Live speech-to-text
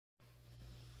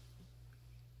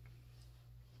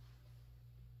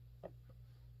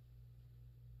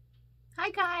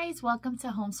Hi guys, welcome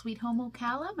to Home Sweet Home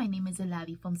Ocala. My name is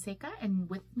Elavi Fonseca and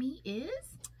with me is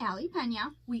Ali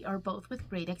Pena. We are both with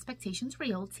Great Expectations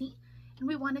Realty and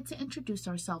we wanted to introduce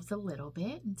ourselves a little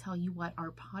bit and tell you what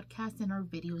our podcast and our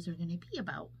videos are going to be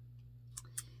about.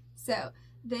 So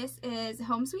this is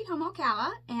Home Sweet Home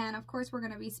Ocala, and of course we're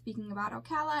going to be speaking about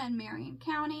Ocala and Marion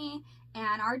County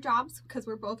and our jobs because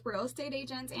we're both real estate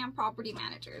agents and property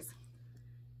managers.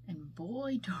 And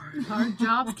boy, darn, our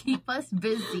jobs keep us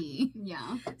busy.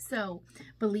 Yeah. So,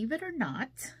 believe it or not,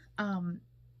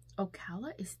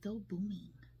 Ocala is still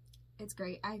booming. It's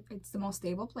great. It's the most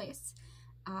stable place.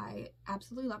 I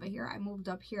absolutely love it here. I moved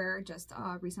up here just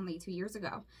recently 2 years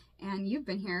ago, and you've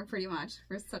been here pretty much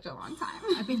for such a long time.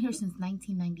 I've been here since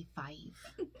 1995.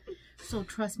 So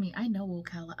trust me, I know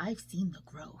Ocala. I've seen the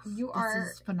growth.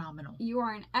 This is phenomenal. You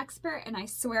are an expert, and I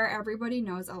swear everybody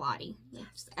knows Eladi.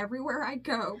 Yes. Everywhere I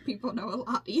go, people know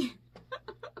Eladi.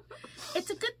 It's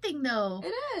a good thing, though.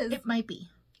 It is. It might be.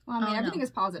 Well, I mean, everything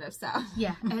is positive, so.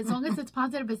 Yeah, as long as it's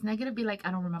positive, it's negative, be like, I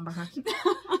don't remember her.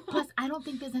 Plus, I don't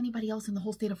think there's anybody else in the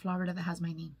whole state of Florida that has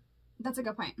my name. That's a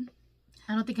good point.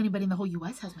 I don't think anybody in the whole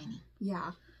U.S. has my name.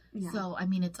 Yeah. So, I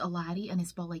mean, it's Eladi, and it's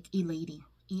spelled like Elady,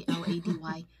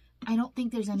 E-L-A-D-Y. I don't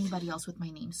think there's anybody else with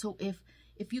my name. So,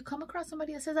 if you come across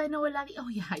somebody that says, I know Eladi, oh,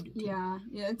 yeah, I do too. Yeah,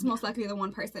 it's most likely the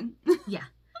one person. Yeah.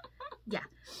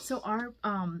 So,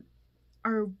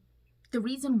 the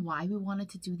reason why we wanted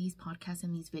to do these podcasts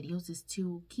and these videos is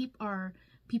to keep our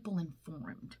people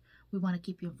informed. We want to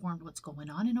keep you informed what's going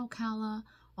on in Ocala,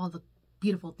 all the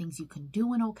beautiful things you can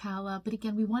do in Ocala. But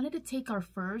again, we wanted to take our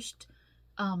first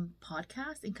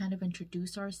podcast and kind of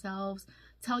introduce ourselves,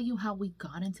 tell you how we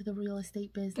got into the real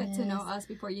estate business. Get to know us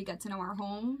before you get to know our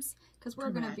homes, because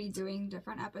we're going to be doing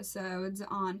different episodes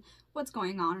on what's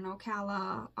going on in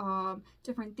Ocala,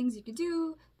 different things you could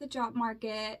do, the job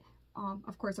market,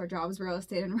 of course our jobs, real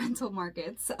estate and rental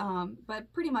markets,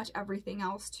 but pretty much everything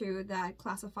else too that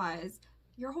classifies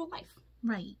your whole life.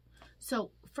 Right.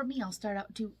 So for me, I'll start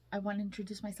out. I want to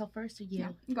introduce myself first, or you?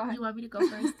 Yeah, go ahead. You want me to go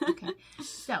first? Okay.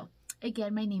 So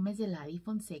again, my name is Elavi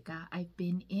Fonseca. I've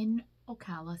been in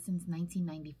Ocala since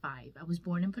 1995. I was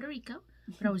born in Puerto Rico,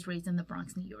 but I was raised in the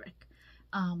Bronx, New York.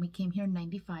 We came here in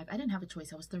 95. I didn't have a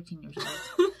choice. I was 13 years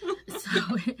old.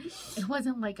 So it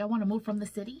wasn't like I want to move from the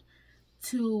city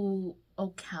to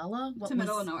Ocala. To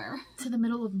middle of nowhere. To the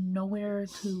middle of nowhere,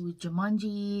 to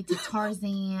Jumanji, to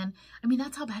Tarzan. I mean,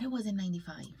 that's how bad it was in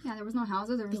 95. Yeah, there was no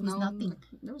houses. There was nothing.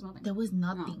 There was nothing. There was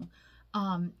nothing.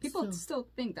 No. People still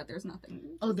think that there's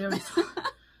nothing. Oh, there is.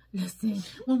 Listen,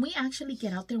 when we actually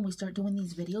get out there and we start doing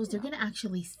these videos, they're going to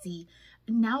actually see.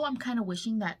 Now I'm kind of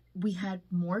wishing that we had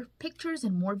more pictures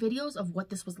and more videos of what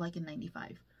this was like in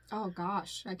 95. Oh,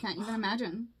 gosh. I can't even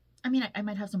imagine. I mean, I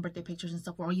might have some birthday pictures and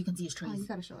stuff where all you can see is trees. Oh, you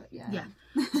gotta show it, yeah. Yeah.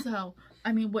 So,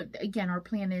 I mean, again, our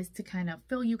plan is to kind of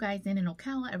fill you guys in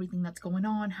Ocala, everything that's going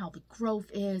on, how the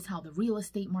growth is, how the real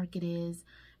estate market is,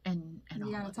 and all of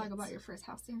it. You gotta talk about your first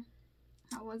house here.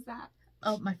 How was that?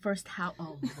 Oh, my first house.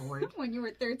 Oh, Lord. When you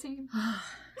were 13?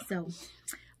 So,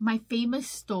 my famous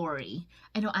story.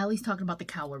 I know Ali's talking about the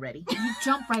cow already. You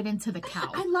jump right into the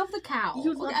cow. I love the cow.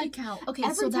 You love the cow. Okay,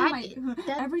 every so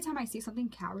every time I see something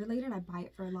cow related, I buy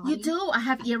it for Eladi. You do. I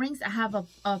have earrings. I have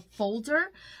a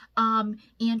folder.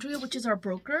 Andrea, which is our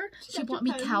broker, she bought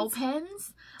me cow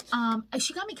pens.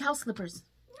 She got me cow slippers.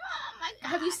 Oh my God.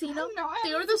 Have you seen them? No,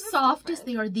 they are the softest.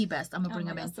 They are the best. I'm gonna bring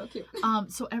them in. So cute.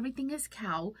 So everything is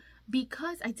cow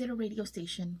because I did a radio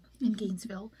station in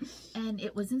Gainesville, and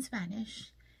it was in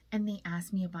Spanish. And they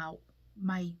asked me about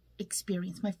my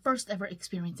experience, my first ever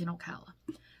experience in Ocala.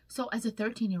 So as a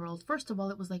 13-year-old, first of all,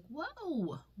 it was like,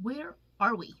 whoa, where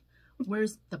are we?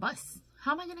 Where's the bus?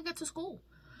 How am I going to get to school?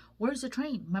 Where's the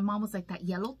train? My mom was like, that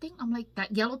yellow thing? I'm like,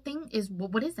 that yellow thing is,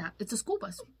 what is that? It's a school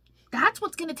bus. That's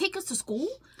what's going to take us to school?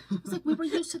 I was like, we were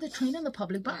used to the train and the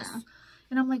public bus. Yeah.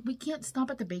 And I'm like, we can't stop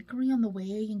at the bakery on the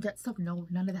way and get stuff. No,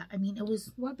 none of that. I mean, it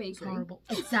was what bakery? Horrible.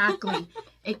 Exactly.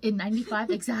 In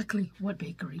 95, exactly. What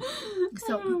bakery?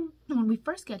 So when we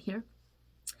first get here,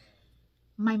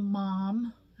 my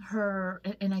mom,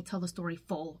 and I tell the story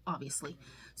full, obviously.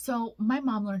 So my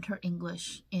mom learned her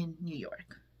English in New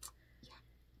York. Yeah.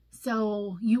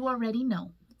 So you already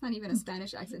know. It's not even a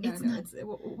Spanish accent. It's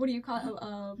what do you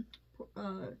call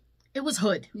it? It was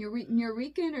hood.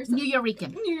 Nuyorican or something?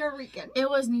 Nuyorican. Nuyorican. It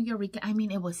was Nuyorican. I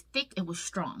mean, it was thick. It was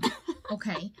strong.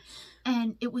 Okay.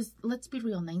 And it was, let's be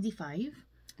real, 95.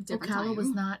 Ocala was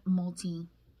not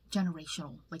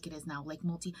multi-generational like it is now.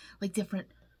 Like different.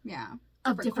 Yeah.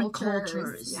 Of different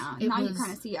cultures. Yeah. Now you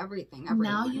kind of see everything. Everyone.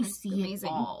 Now you see it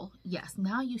all. Yes.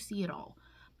 Now you see it all.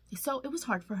 So it was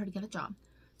hard for her to get a job.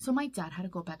 So my dad had to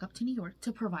go back up to New York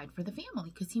to provide for the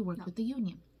family because he worked with the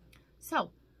union.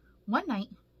 So one night,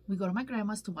 we go to my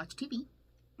grandma's to watch TV.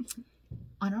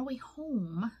 On our way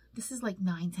home, this is like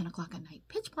 9, 10 o'clock at night.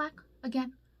 Pitch black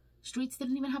again. Streets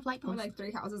didn't even have light posts. Like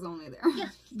 3 houses only there. Yeah,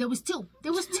 there was 2.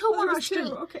 There was 2 on our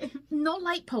street. Okay. No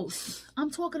light posts. I'm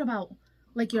talking about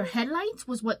like your headlights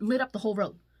was what lit up the whole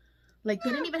road. Like they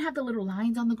didn't even have the little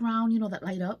lines on the ground, you know, that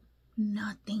light up.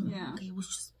 Nothing. Yeah. Okay, it was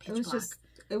just pitch black.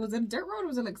 It was a dirt road or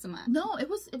was it like cement? No, it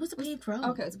was a paved road.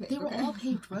 Okay, it's paved. They were all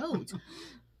paved roads.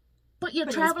 But you're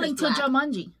But traveling to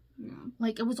Jumanji. Yeah.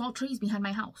 Like it was all trees behind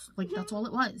my house. Like that's all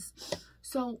it was.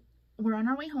 So we're on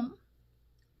our way home.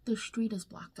 The street is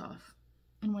blocked off.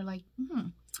 And we're like,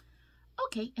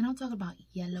 okay. And I'm talking about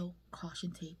yellow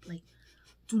caution tape. Like,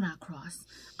 do not cross.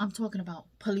 I'm talking about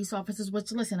police officers.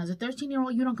 Which, listen, as a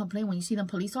 13-year-old, you don't complain when you see them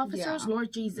police officers. Yeah.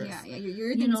 Lord Jesus. Yeah.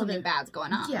 You're thinking something bad's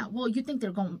going on. Yeah. Well, you think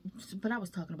they're going... But I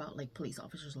was talking about, like, police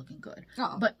officers looking good.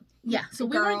 Oh. But, yeah. So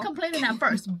we weren't complaining at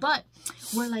first. But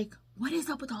we're like, what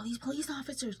is up with all these police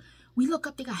officers? We look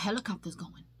up, they got helicopters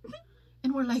going.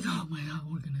 And we're like, oh, my God,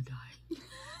 we're going to die.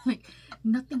 Like...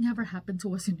 Nothing ever happened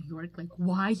to us in New York. Like,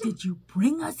 why did you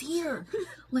bring us here?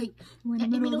 Like, we're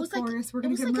in the middle of the like, forest. We're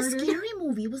gonna get murdered. It was like a scary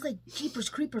movie. It was like Jeepers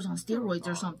Creepers on steroids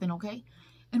or something, okay?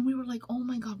 And we were like, oh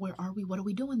my God, where are we? What are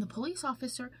we doing? The police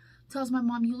officer tells my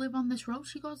mom, you live on this road?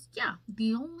 She goes, yeah,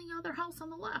 the only other house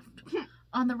on the left.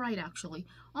 On the right, actually.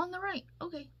 On the right.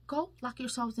 Okay, go. Lock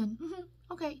yourselves in.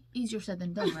 Okay, easier said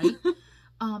than done,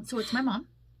 right? So it's my mom.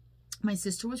 My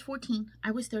sister was 14, I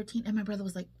was 13, and my brother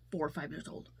was like 4 or 5 years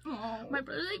old. Aww. My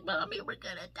brother's like, Mommy, we're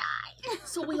gonna die.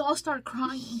 So we all start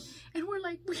crying. And we're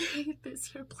like, we hate this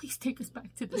here. Please take us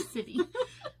back to the city.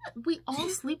 We all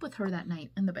sleep with her that night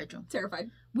in the bedroom.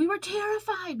 Terrified. We were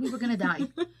terrified. We were gonna die.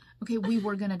 Okay, we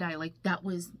were gonna die. Like, that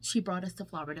was, she brought us to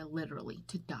Florida literally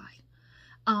to die.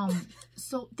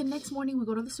 So the next morning we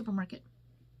go to the supermarket.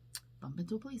 Bump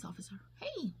into a police officer.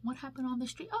 Hey, what happened on the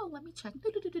street? Oh, let me check.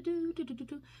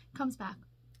 Comes back.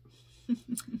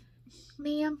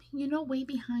 Ma'am, you know way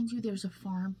behind you there's a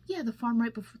farm. Yeah, the farm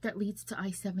right before that leads to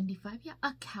I-75. Yeah,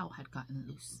 a cow had gotten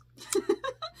loose.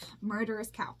 Murderous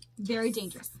cow. Very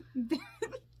dangerous.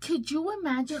 Could you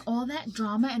imagine all that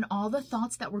drama and all the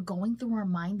thoughts that were going through our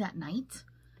mind that night?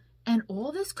 And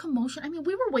all this commotion. I mean,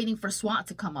 we were waiting for SWAT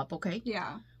to come up, okay?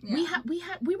 Yeah. We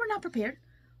were not prepared.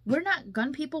 We're not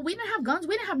gun people. We didn't have guns.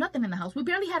 We didn't have nothing in the house. We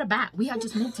barely had a bat. We had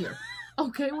just moved here.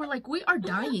 Okay, we're like, we are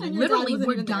dying. Literally,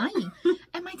 we're dying.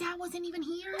 And my dad wasn't even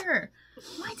here.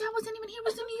 My dad wasn't even here. He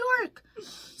was in New York.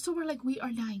 So we're like, we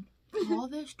are dying. All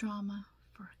this drama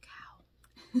for a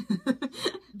cow.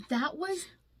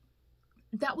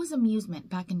 That was amusement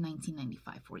back in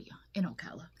 1995 for you in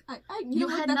Ocala. You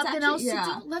had nothing else to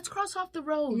do. Let's cross off the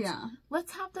roads. Yeah.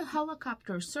 Let's have the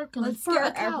helicopter circling Let's for scare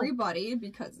a cow. everybody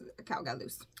because a cow got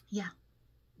loose. Yeah.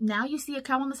 Now you see a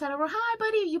cow on the side of the road. Hi,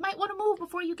 buddy. You might want to move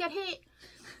before you get hit.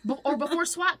 Or before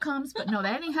SWAT comes. But no,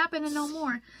 that ain't happening no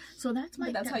more. So that's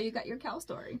how you got your cow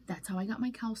story. That's how I got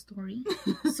my cow story.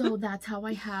 So that's how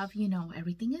I have, you know,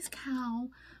 everything is cow.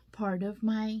 Part of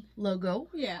my logo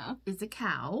is a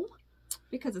cow.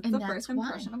 Because it's the first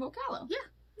impression of Ocala. Yeah.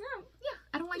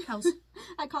 I don't like cows.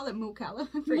 I call it Moocala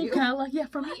for you. Moocala. Yeah,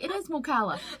 for me, it is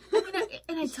Moocala. I mean,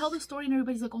 and I tell the story and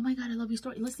everybody's like, oh my God, I love your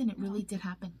story. Listen, it really did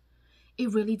happen.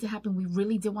 It really did happen. We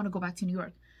really did want to go back to New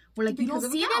York. We're like, you don't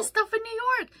see this stuff in New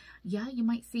York. Yeah, you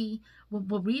might see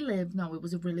where we lived. No, it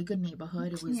was a really good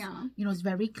neighborhood. It was, you know, it's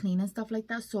very clean and stuff like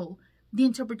that. So the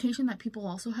interpretation that people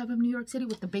also have of New York City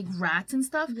with the big rats and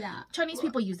stuff. Yeah. Chinese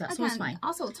people use that, again, so it's fine.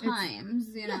 Also times,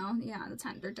 you know, the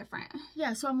times are different.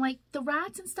 Yeah, so I'm like, the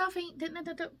rats and stuff ain't,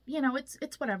 you know,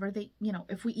 it's whatever. They, you know,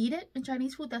 if we eat it in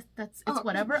Chinese food, it's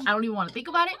whatever. I don't even want to think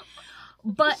about it.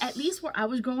 But at least where I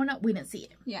was growing up, we didn't see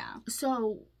it. Yeah.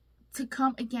 So to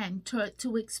come again to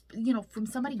you know, from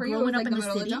somebody growing up in the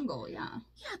city, of the jungle,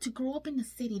 to grow up in the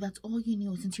city, that's all you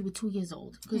knew since you were 2 years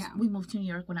old. Because we moved to New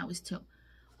York when I was 2.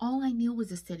 All I knew was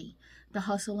the city, the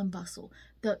hustle and bustle.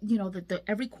 The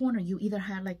every corner you either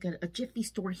had like a Jiffy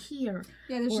store here.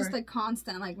 Yeah, there's just like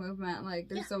constant like movement. Like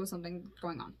there's always something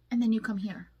going on. And then you come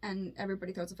here, and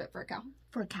everybody throws a fit for a cow.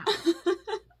 For a cow.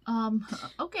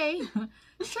 Okay,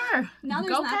 sure. Now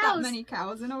there's not that many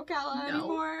cows in Ocala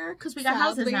anymore. Because we got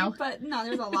houses now. But no,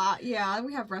 there's a lot. Yeah,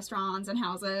 we have restaurants and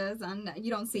houses, and you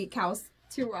don't see cows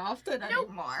too often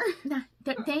anymore. Nah,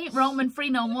 they ain't roaming free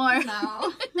no more.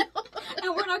 No.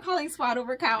 And we're not calling playing SWAT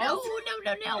over cows.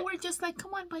 No. We're just like,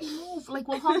 come on, buddy, move. Like,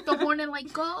 we'll honk the horn and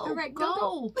like, go. All right,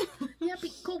 go. Yeah,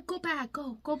 go back.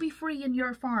 Go be free in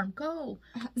your farm. Go.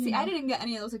 See, I didn't get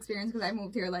any of those experiences because I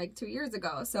moved here like 2 years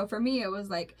ago. So for me, it was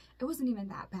like, it wasn't even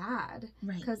that bad.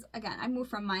 Right. Because again, I moved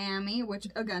from Miami, which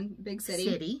again, big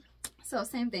city. So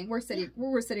same thing. We're city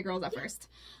girls at first.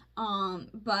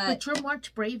 But you're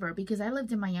much braver because I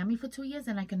lived in Miami for 2 years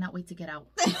and I cannot wait to get out.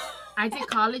 I did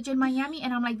college in Miami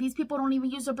and I'm like, these people don't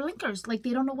even use their blinkers. Like,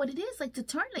 they don't know what it is, like, to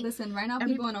turn. Like, listen, right now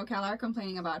people in Ocala are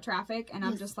complaining about traffic and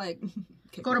I'm just like,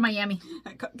 go to Miami.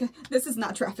 This is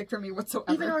not traffic for me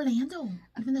whatsoever. Even Orlando.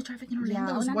 Even the traffic in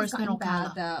Orlando is worse than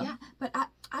Ocala. Though. Yeah. But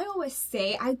I always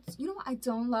say, you know what, I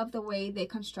don't love the way they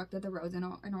constructed the roads in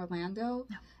Orlando.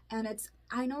 No. And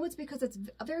I know it's because it's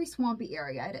a very swampy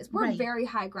area. It is. We're very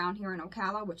high ground here in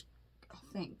Ocala, which, oh,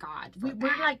 thank God.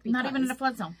 We're like not even in a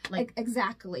flood zone. Like,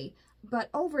 exactly. But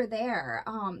over there,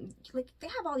 like they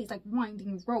have all these like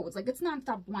winding roads. Like it's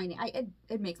nonstop winding.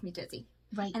 It makes me dizzy.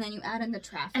 Right. And then you add in the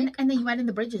traffic. And then you add in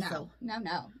the bridges though. No.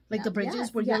 Like the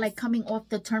bridges where you're like coming off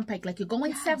the turnpike. Like you're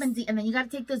going 70 and then you got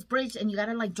to take this bridge and you got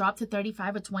to like drop to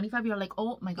 35 or 25. You're like,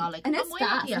 oh my God. Like, and it's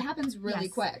fast. It happens really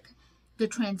quick. The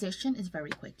transition is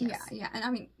very quick. Yes. Yeah. And I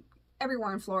mean,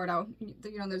 everywhere in Florida,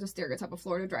 you know, there's a stereotype of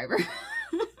Florida driver.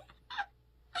 But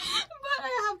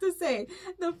I have to say,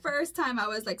 the first time I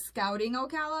was like scouting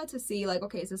Ocala to see like,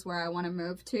 okay, is this where I want to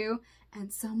move to?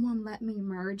 And someone let me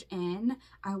merge in.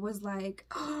 I was like,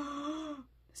 oh,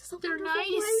 this is a wonderful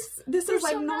place. This is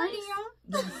like Narnia.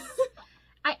 Yes.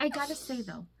 I gotta say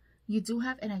though, you do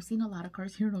have, and I've seen a lot of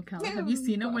cars here in Ocala. Have you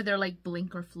seen them where they're like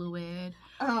blinker fluid,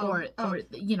 or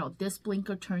you know, this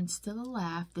blinker turns to the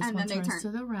left, this one turns to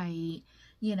the right.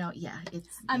 You know,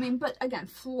 it's. I mean, but again,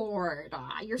 Florida.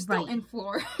 You're still in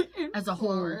Florida as a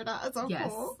whole.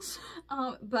 Whole.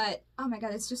 But oh my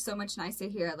God, it's just so much nice to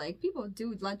hear. Like people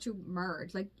do let you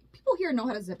merge. Like people here know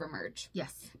how to zipper merge.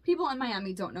 Yes. People in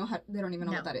Miami don't know how. They don't even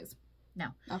know what that is. No.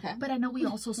 Okay. But I know we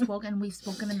also spoke, and we've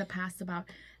spoken in the past about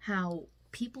how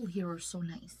people here are so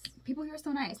nice. People here are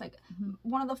so nice. Like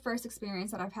one of the first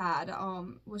experience that I've had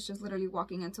was just literally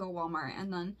walking into a Walmart,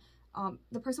 and then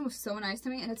the person was so nice to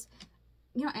me, and it's,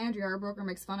 you know, Andrea, our broker,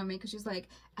 makes fun of me because she's like,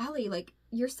 Allie, like,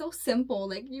 you're so simple.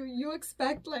 Like, you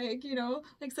expect, like, you know,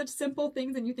 like, such simple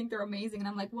things and you think they're amazing. And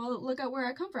I'm like, well, look at where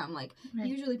I come from. Like,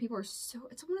 usually people are so,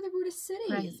 it's one of the rudest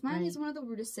cities. Miami is one of the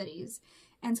rudest cities.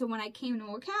 And so when I came to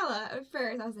Ocala, at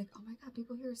first, I was like, oh my God,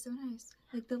 people here are so nice.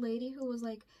 Like, the lady who was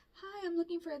like, hi, I'm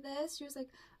looking for this. She was like,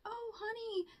 oh,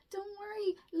 honey, don't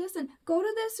worry. Listen, go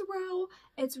to this row.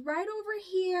 It's right over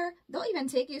here. They'll even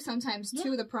take you sometimes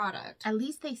to the product. At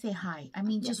least they say hi. I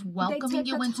mean, just welcoming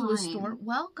you into a store.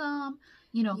 Welcome.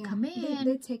 You know, come in.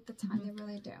 They take the time. They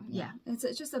really do. Yeah. It's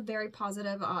just a very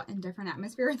positive and different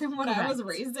atmosphere than what I was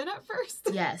raised in at first.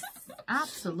 Yes,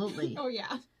 absolutely. Oh,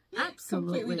 yeah.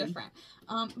 Absolutely. Completely different.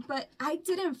 But I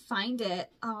didn't find it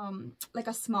like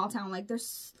a small town. Like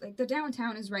there's like the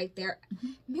downtown is right there.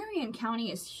 Marion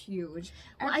County is huge.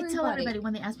 Well, I tell everybody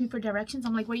when they ask me for directions,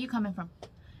 I'm like, where are you coming from?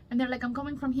 And they're like, I'm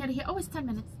going from here to here. Oh, it's 10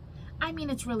 minutes. I mean,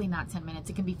 it's really not 10 minutes.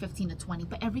 It can be 15 to 20,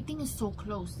 but everything is so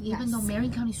close. Even though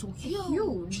Marion County is so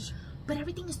huge. But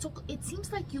everything is so, it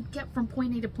seems like you get from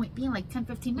point A to point B in like 10,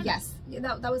 15 minutes. Yes.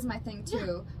 That was my thing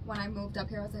too. When I moved up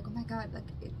here, I was like, oh my God, like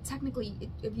technically,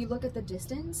 if you look at the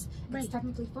distance, it's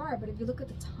technically far. But if you look at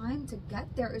the time to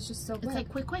get there, it's just so quick.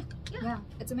 It's like quick. Yeah.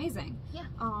 It's amazing. Yeah.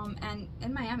 And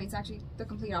in Miami, it's actually the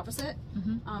complete opposite.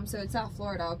 So it's South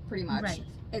Florida, pretty much. Right.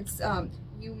 It's,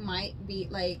 you might be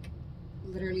like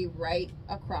literally right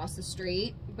across the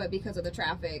street, but because of the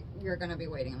traffic, you're gonna be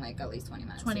waiting like at least 20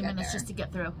 minutes. 20 minutes just to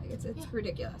get through. Like, it's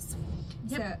ridiculous.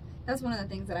 So that's one of the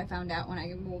things that I found out when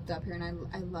I moved up here, and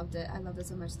I loved it. I loved it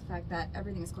so much, the fact that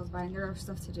everything is close by and there are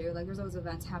stuff to do. Like there's always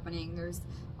events happening. There's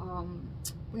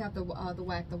we have the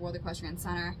WEC, the World Equestrian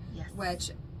Center, which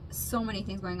so many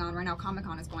things going on right now.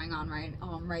 Comic-Con is going on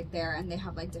right there, and they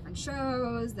have like different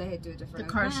shows. They do different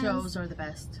car shows are the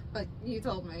best. But you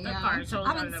told me, the car shows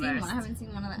I haven't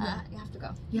seen one of the you have to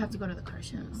go. You have to go to the car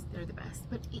shows. They're the best.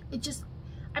 But it just,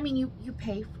 I mean, you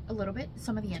pay a little bit,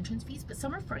 some of the entrance fees, but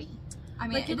some are free. I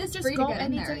mean, like, it is free to get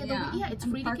in there. Yeah, it's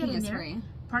free to get in there. Free.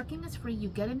 Parking is free. You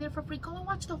get in there for free. Go and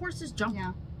watch the horses jump.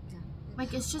 Yeah.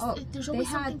 Like, it's just, there's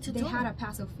always something to do. They had a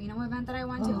Paso Fino event that I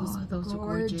went to. It was those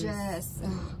gorgeous. Are gorgeous.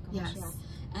 Oh, gosh, yeah.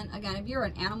 And again, if you're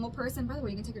an animal person, by the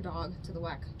way, you can take your dog to the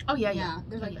WEC. Oh, yeah.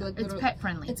 There's like it's pet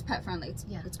friendly. It's pet friendly.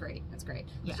 It's great. It's great.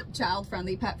 Yeah. Child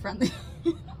friendly, pet friendly.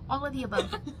 All of the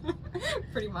above.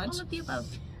 Pretty much. All of the above.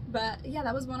 But yeah,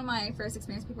 that was one of my first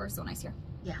experiences. People are so nice here.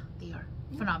 Yeah, they are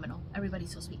phenomenal.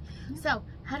 Everybody's so sweet. So,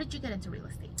 how did you get into real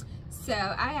estate? So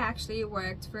I actually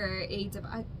worked for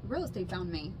real estate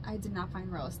found me. I did not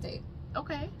find real estate.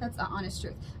 Okay. That's the honest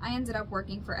truth. I ended up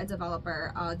working for a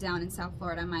developer down in South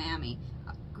Florida, Miami.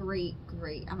 Great.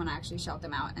 I'm gonna actually shout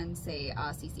them out and say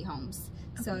CC Homes.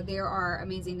 Okay. So they are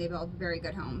amazing. They build very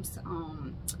good homes.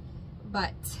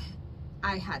 But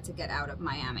I had to get out of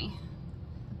Miami.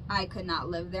 I could not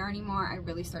live there anymore. I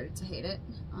really started to hate it.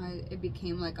 It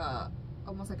became like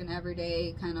almost like an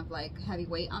everyday kind of like heavy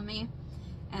weight on me.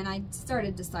 And I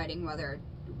started deciding where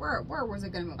was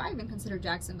it going to move. I even considered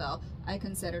Jacksonville. I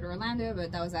considered Orlando,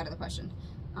 but that was out of the question.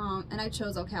 And I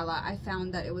chose Ocala. I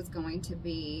found that it was going to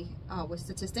be, with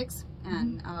statistics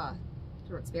and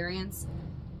through experience,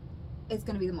 it's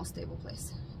going to be the most stable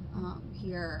place.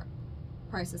 Here,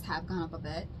 prices have gone up a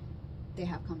bit. They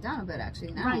have come down a bit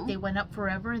actually now. Right, they went up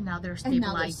forever and now they're stabilizing.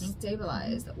 And now they're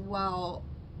stabilized. Well,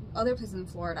 other places in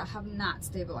Florida have not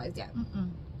stabilized yet.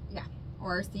 Yeah,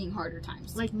 or are seeing harder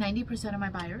times. Like 90% of my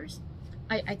buyers,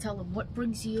 I tell them, what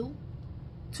brings you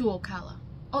to Ocala?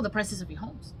 Oh, the prices of your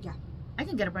homes. Yeah. I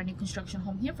can get a brand new construction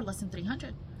home here for less than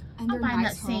 $300. And I'm buying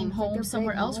nice that same homes. home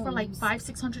somewhere else homes. for like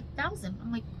 $500,000-$600,000.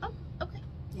 I'm like, oh, okay.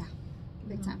 Yeah,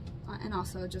 big time. And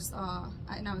also just,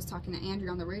 and I was talking to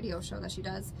Andrea on the radio show that she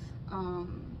does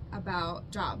about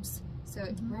jobs. So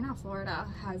right now Florida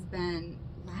has been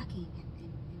lacking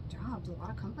in jobs. A lot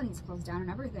of companies closed down and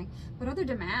everything, but other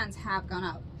demands have gone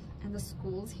up. And the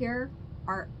schools here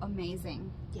are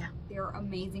amazing. Yeah, they're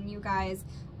amazing, you guys.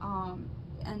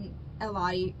 And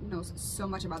Elodie knows so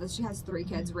much about this. She has 3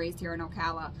 kids raised here in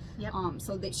Ocala. Yep.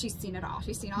 So she's seen it all.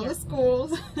 She's seen all the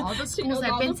schools. All the schools.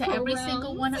 I've been to every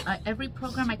single one, every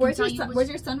program. I can Where's tell your you. Where's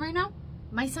your son right now?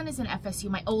 My son is in FSU.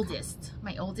 My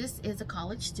oldest is a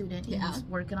college student. Yeah. He's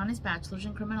working on his bachelor's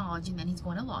in criminology, and then he's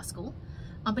going to law school.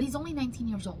 But he's only 19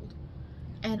 years old.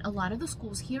 And a lot of the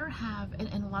schools here have,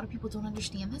 and a lot of people don't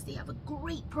understand this, they have a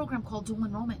great program called dual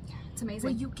enrollment. It's amazing.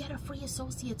 Where you get a free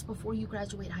associate's before you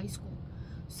graduate high school.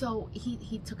 So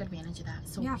he took advantage of that.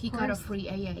 So he got a free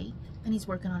AA, and he's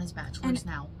working on his bachelor's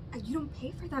now. You don't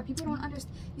pay for that. People don't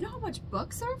understand. You know how much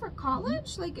books are for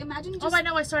college? Like, imagine just... Oh, I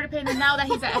know. I started paying him now that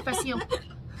he's at FSU.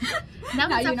 Now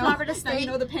he's at Florida State. Now you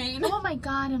know the pain. Oh my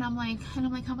God! And I'm like,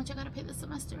 how much I gotta pay this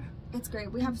semester? It's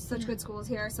great. We have such good schools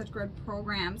here, such good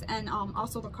programs, and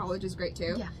also the college is great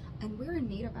too. Yeah. And we're in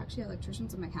need of actually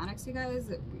electricians and mechanics, you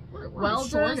guys. We're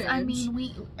welders. I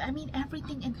mean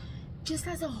everything, and just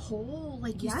as a whole,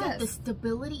 like you said, the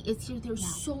stability is here.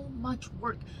 There's so much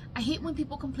work. I hate when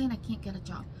people complain I can't get a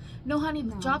job. No, honey,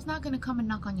 the job's not gonna come and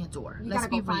knock on your door. Let's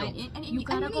be real. And you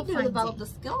gotta go find develop the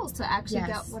skills to actually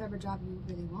get whatever job you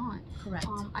really want. Correct.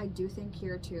 I do think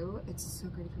here too, it's so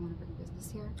great if you want to bring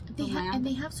business here.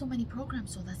 They have so many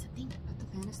programs, so that's the thing. But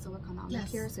the land is so economic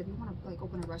here. So if you want to like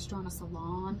open a restaurant, a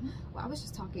salon, well, I was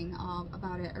just talking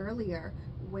about it earlier,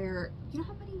 where you know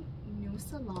how many new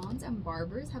salons and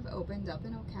barbers have opened up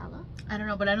in Ocala? I don't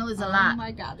know, but I know there's a lot. Oh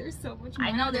my God, there's so much more.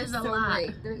 I know there's a lot.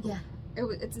 Yeah.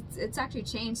 It's actually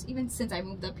changed even since I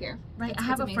moved up here. Right, I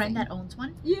have a friend that owns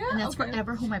one. Yeah, and that's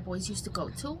forever who my boys used to go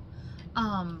to,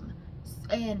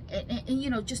 and you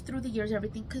know, just through the years,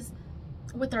 everything, because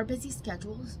with our busy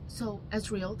schedules, so as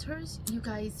realtors, you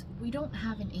guys, we don't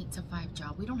have an 8 to 5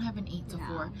 job. We don't have an 8 to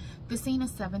 4. This ain't a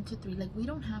 7 to 3. Like, we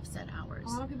don't have set hours. A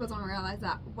lot of people don't realize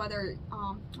that. Whether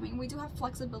I mean, we do have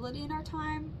flexibility in our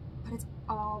time, but it's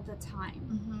all the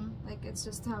time. Like, it's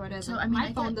just how it is. So, I mean,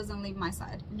 my phone doesn't leave my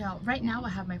side. No, right now I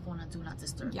have my phone on Do Not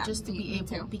Disturb, just to be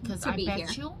able, because I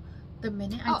bet you the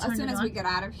minute I turn it on, as soon as we get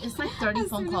out of here, it's like 30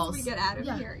 phone calls. As soon as we get out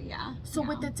of here, So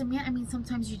with the demand, I mean,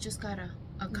 sometimes you just gotta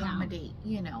accommodate,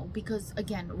 you know, because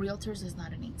again, realtors is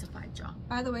not an 8 to 5 job.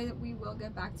 By the way, we will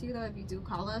get back to you though if you do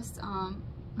call us.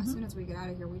 As soon as we get out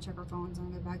of here, we check our phones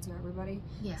and get back to everybody.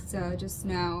 Yeah. So just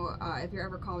know if you're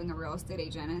ever calling a real estate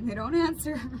agent and they don't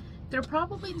answer, they're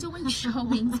probably doing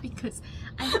showings, because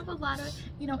I have a lot of,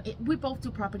 you know, we both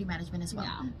do property management as well.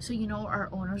 Yeah. So, you know, our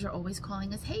owners are always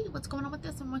calling us, hey, what's going on with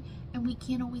this? And we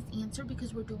can't always answer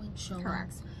because we're doing showings.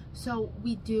 Correct. So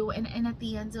we do, and at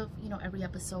the end of, you know, every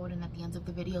episode and at the end of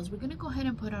the videos, we're going to go ahead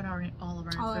and put out all of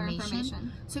our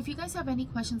information. So if you guys have any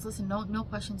questions, listen, no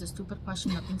questions, a stupid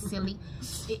question, nothing silly.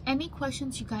 Any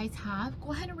questions you guys have,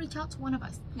 go ahead and reach out to one of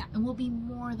us. Yeah. And we'll be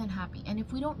more than happy. And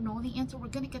if we don't know the answer, we're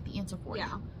going to get the answer for you.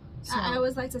 So, I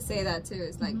always like to say that too.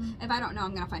 It's like, if I don't know,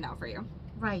 I'm going to find out for you.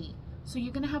 Right. So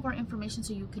you're going to have our information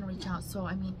so you can reach out. So,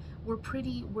 I mean, we're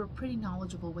pretty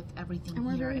knowledgeable with everything and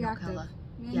we're here in active. Ocala.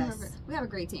 Yes. We have a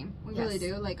great team. We really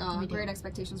do. Like, Great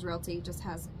Expectations Realty just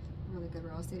has really good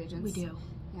real estate agents. We do.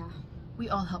 Yeah. we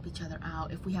all help each other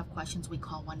out. If we have questions, we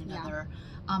call one another.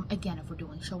 Again, if we're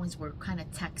doing showings, we're kind of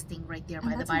texting right there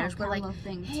by the buyers. We're like,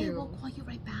 hey, we'll call you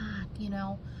right back, you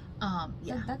know.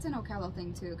 Yeah. That's an Ocala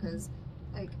thing too, because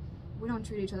like we don't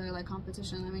treat each other like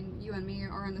competition. I mean, you and me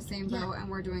are in the same boat, and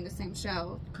we're doing the same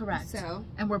show. Correct. So,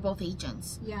 and we're both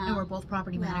agents. Yeah. And we're both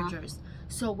property managers.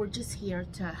 So we're just here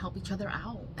to help each other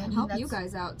out and help you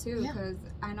guys out too, because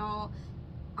I know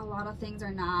a lot of things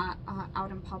are not out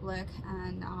in public,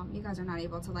 and you guys are not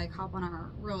able to like hop on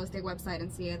our real estate website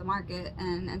and see the market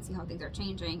and see how things are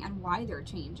changing and why they're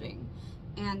changing,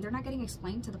 and they're not getting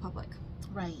explained to the public.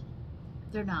 Right.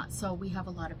 They're not. So we have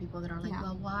a lot of people that are like,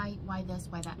 well, why this,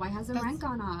 why that? Why has the rent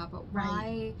gone up?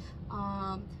 Why,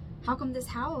 how come this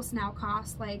house now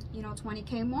costs like, you know,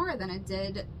 $20K more than it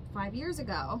did 5 years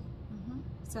ago?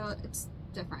 So it's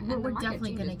different. Well, we're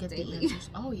definitely going to get the answers.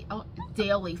 Oh,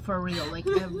 daily, for real, like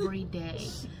every day.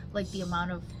 Like the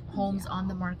amount of homes on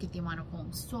the market, the amount of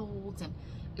homes sold, and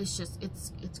it's just,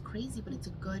 it's crazy, but it's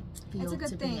a good field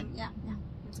to be in. Yeah,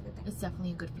 it's a good thing. It's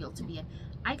definitely a good field to be in.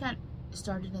 I got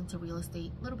started into real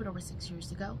estate a little bit over 6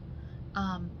 years ago.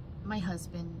 My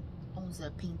husband owns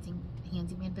a painting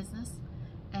handyman business,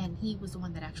 and he was the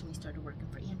one that actually started working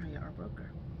for Andrea, our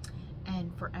broker.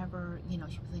 And forever, you know,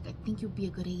 she was like, I think you'd be a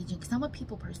good agent, because I'm a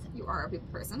people person. You are a people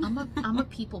person. I'm a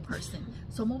people person.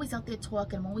 So I'm always out there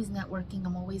talking, I'm always networking,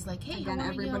 I'm always like, hey, again,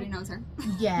 everybody knows her.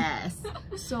 Yes.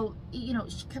 So, you know,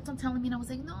 she kept on telling me, and I was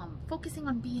like, no, I'm focusing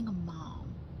on being a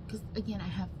mom. Because again, I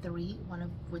have 3, one of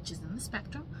which is in the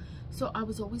spectrum. So I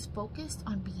was always focused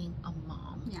on being a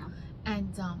mom. Yeah.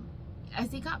 And as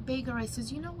they got bigger, I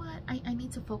says, you know what? I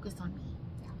need to focus on me.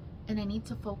 Yeah. And I need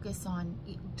to focus on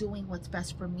doing what's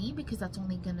best for me, because that's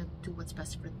only going to do what's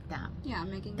best for them. Yeah,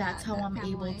 making that's how I'm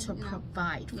family, able to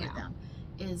provide for them,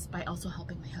 is by also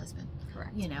helping my husband.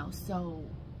 Correct. You know, so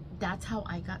that's how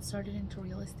I got started into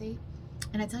real estate.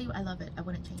 And I tell you, I love it. I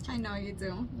wouldn't change it. I know you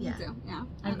do. You do. Yeah.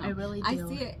 I really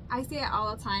do. I see it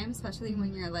all the time, especially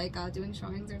when you're like doing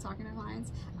showings or talking to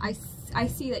clients. I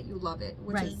see that you love it,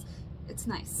 which is, it's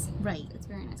nice. Right. It's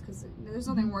very nice, because there's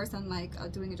nothing worse than like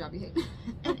doing a job you hate.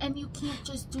 and you can't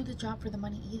just do the job for the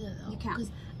money either, though. You can't.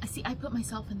 Because I put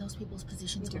myself in those people's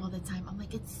positions all the time. I'm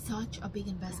like, it's such a big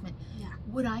investment. Yeah.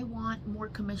 Would I want more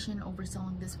commission over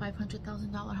selling this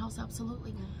 $500,000 house?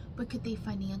 Absolutely. Yeah. But could they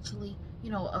financially,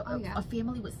 you know, a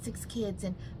family with 6 kids,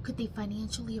 and could they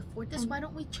financially afford this? Why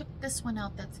don't we check this one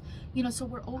out? That's, you know, so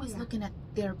we're always looking at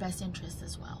their best interests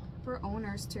as well. For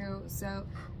owners too. So,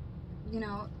 you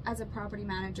know, as a property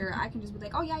manager, I can just be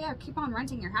like, oh yeah, keep on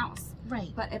renting your house.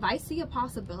 Right. But if I see a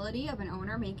possibility of an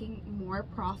owner making more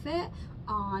profit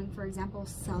on, for example,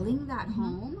 selling that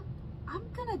home, I'm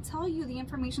gonna tell you the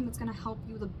information that's gonna help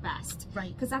you the best.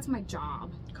 Right. Because that's my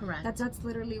job. Correct. That's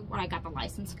literally what I got the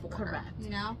license for. Correct. You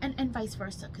know? And vice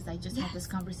versa, because I just had this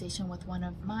conversation with one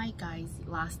of my guys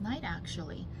last night,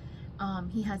 actually.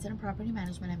 He has it in property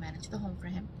management. I manage the home for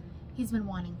him. He's been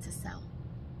wanting to sell.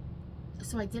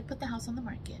 So I did put the house on the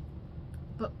market,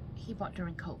 but he bought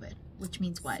during COVID, which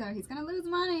means what? So he's gonna lose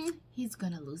money. He's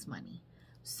gonna lose money.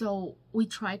 So we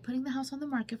tried putting the house on the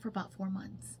market for about 4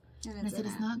 months. And I said,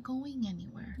 it's not going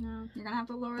anywhere. No, you're gonna have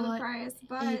to lower the price,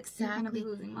 but you're gonna be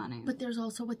losing money. But there's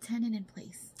also a tenant in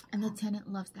place, and the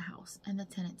tenant loves the house, and the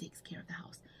tenant takes care of the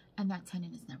house, and that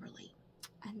tenant is never late.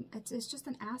 And it's just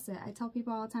an asset. I tell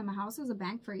people all the time, a house is a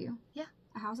bank for you. Yeah.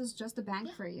 A house is just a bank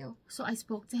for you. So I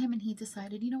spoke to him, and he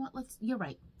decided, you know what, you're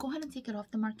right. Go ahead and take it off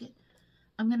the market.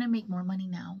 I'm going to make more money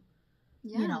now.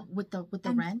 Yeah. You know, with the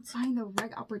rent. Find the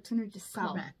right opportunity to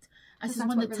sell. Correct. I said,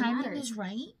 when the timing is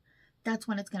right, that's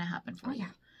when it's going to happen for you.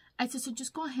 I said, so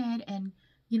just go ahead and,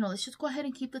 you know, let's just go ahead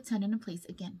and keep the tenant in place.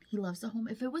 Again, he loves the home.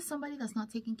 If it was somebody that's not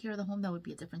taking care of the home, that would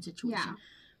be a different situation. Yeah.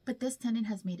 But this tenant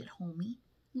has made it homey.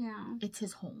 Yeah. It's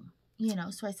his home. You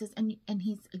know, so I says, and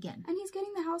he's, again. And he's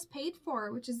getting the house paid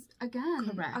for, which is,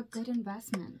 again, a good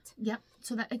investment. Yep.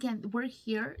 So that, again, we're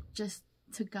here just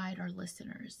to guide our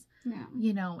listeners. Yeah.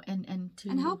 You know, and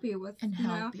help you with, and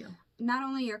help you. Not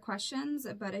only your questions,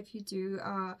 but if you do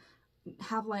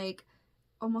have like,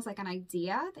 almost like an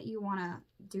idea that you want to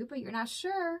do, but you're not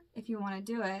sure if you want to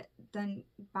do it, then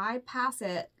bypass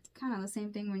it. It's kind of the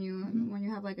same thing when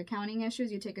you have like accounting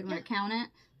issues, you take it to an accountant.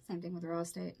 Same thing with real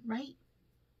estate. Right.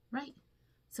 Right.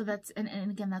 So that's, and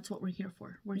again, that's what we're here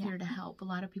for. We're here to help. A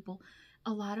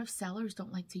lot of sellers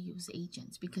don't like to use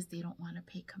agents because they don't want to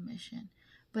pay commission.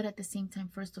 But at the same time,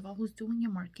 first of all, who's doing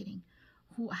your marketing?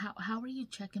 How are you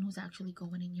checking who's actually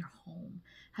going in your home?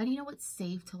 How do you know it's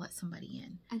safe to let somebody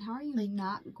in? And how are you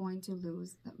not going to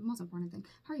lose, the most important thing,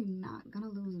 how are you not going to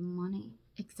lose money?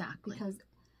 Exactly. Because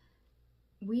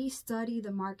we study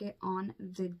the market on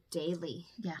the daily.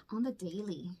 Yeah. On the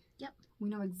daily. Yep. We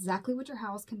know exactly what your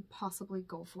house can possibly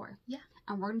go for. Yeah.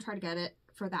 And we're going to try to get it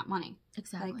for that money.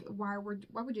 Exactly. Like, why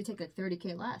would you take like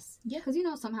 $30K less? Yeah. Because you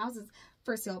know some houses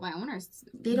for sale by owners,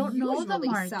 they don't know the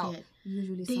market. Sell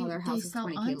their houses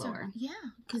 $20K lower. Yeah,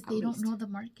 because they don't know the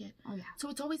market. Oh yeah. So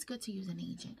it's always good to use an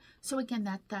agent. So again,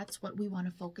 that's what we want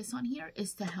to focus on here,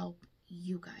 is to help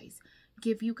you guys,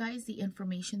 give you guys the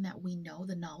information that we know,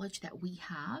 the knowledge that we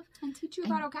have, and teach you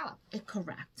about Ocala.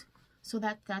 Correct. So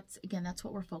that's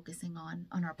what we're focusing on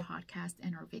our podcast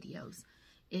and our videos,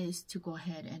 is to go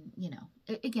ahead and, you know,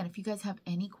 again, if you guys have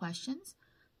any questions,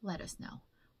 let us know.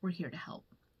 We're here to help.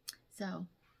 So,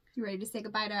 you ready to say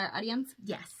goodbye to our audience?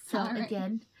 Yes. So right.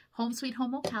 Again, Home Sweet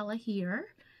Home Ocala here.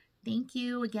 Thank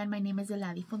you. Again, my name is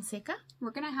Eladi Fonseca.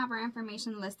 We're going to have our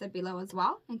information listed below as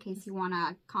well, in case you want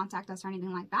to contact us or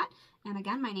anything like that. And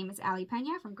again, my name is Ali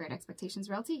Pena from Great Expectations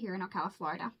Realty here in Ocala,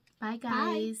 Florida. Bye,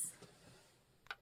 guys. Bye.